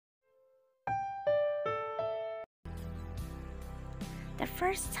The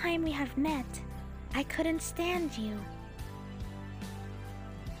first time we have met, I couldn't stand you.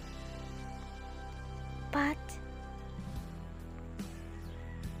 But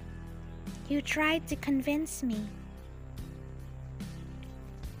you tried to convince me.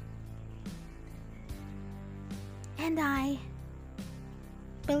 And I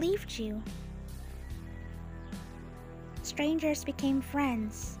believed you. Strangers became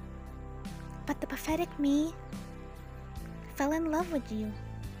friends, but the pathetic me fell in love with you.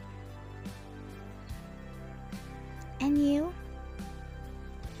 And you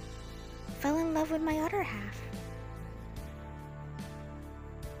fell in love with my other half.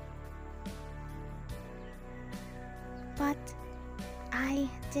 But I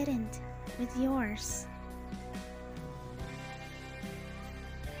didn't with yours.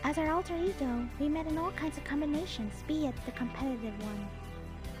 As our alter ego, we met in all kinds of combinations, be it the competitive one,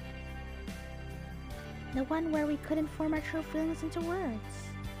 the one where we couldn't form our true feelings into words,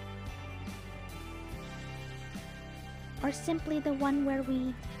 or simply the one where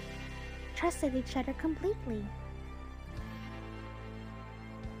we trusted each other completely.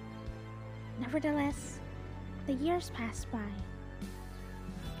 Nevertheless, the years passed by.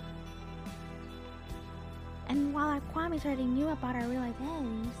 And while our Kwamis already knew about our real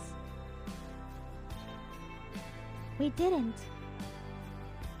identities, we didn't.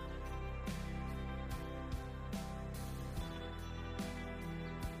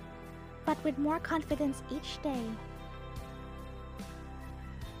 But with more confidence each day,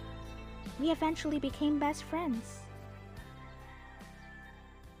 we eventually became best friends.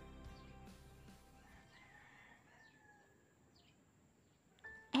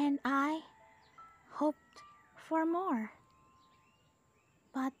 And I hoped for more.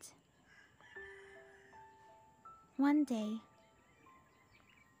 But one day,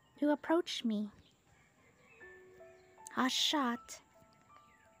 you approached me, a shot.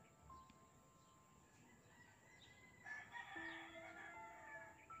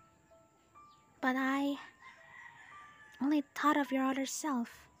 But I only thought of your other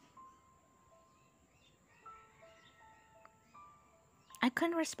self. I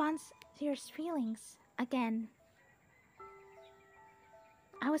couldn't respond to your feelings again.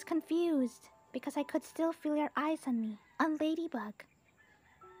 I was confused because I could still feel your eyes on me, on Ladybug.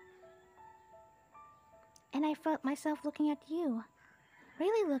 And I felt myself looking at you,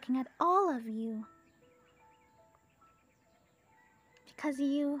 really looking at all of you. Because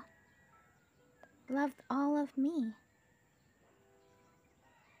you loved all of me.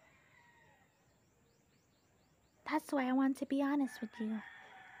 That's why I want to be honest with you.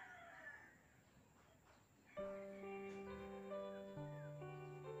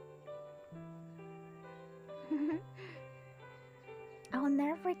 I'll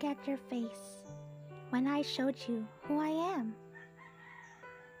never forget your face when I showed you who I am.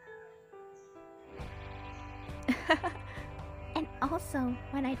 And also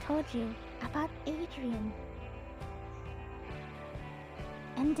when I told you about Adrian.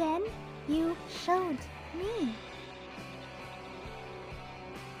 And then you showed me.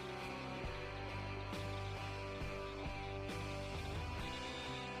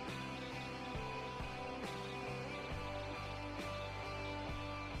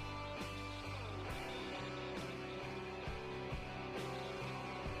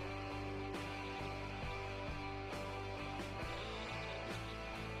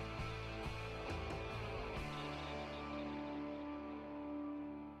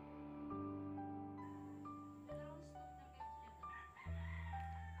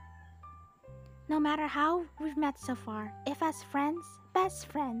 No matter how we've met so far, if as friends, best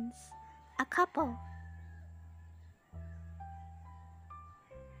friends, a couple,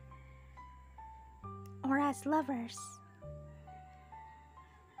 or as lovers,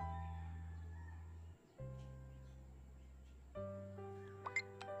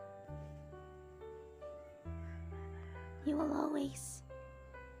 you will always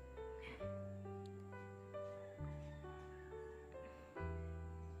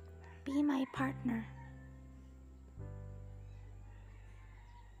be my partner.